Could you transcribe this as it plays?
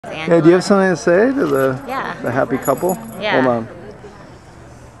Angela. Hey, do you have something to say to the happy couple? Yeah. Hold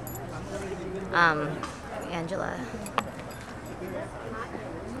on. Angela.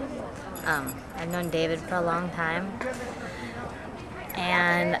 I've known David for a long time,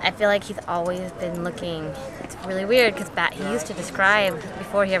 and I feel like he's always been looking. It's really weird because he used to describe,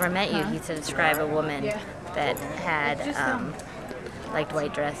 before he ever met you, he used to describe a woman that had liked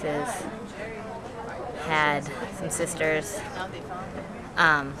white dresses, had some sisters,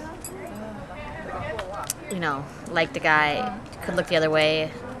 you know, liked a guy, could look the other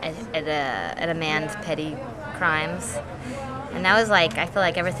way at a man's petty crimes. And that was like, I feel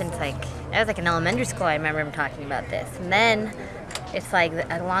like ever since I was like in elementary school, I remember him talking about this. And then it's like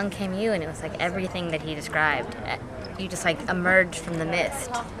along came you, and it was like everything that he described. You just like emerged from the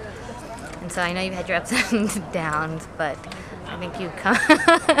mist. And so I know you've had your ups and downs, but I think you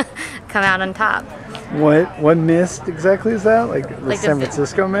come out on top. What mist exactly is that? Like the San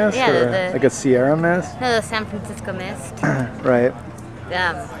Francisco mist? Yeah, or like a Sierra mist? No, the San Francisco mist. Right.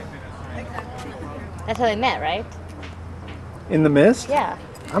 That's how they met, right? In the mist? Yeah.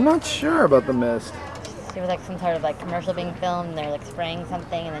 I'm not sure about the mist. There was like some sort of like commercial being filmed, and they're like spraying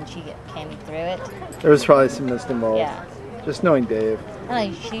something, and then she came through it. There was probably some mist involved. Yeah. Just knowing Dave. I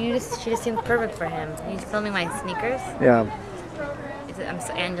don't know, she just seemed perfect for him. He's filming my sneakers. Yeah.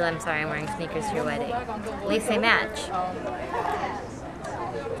 Angela, I'm sorry, I'm wearing sneakers to your wedding. At least they match.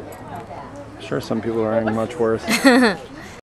 Sure, some people are wearing much worse.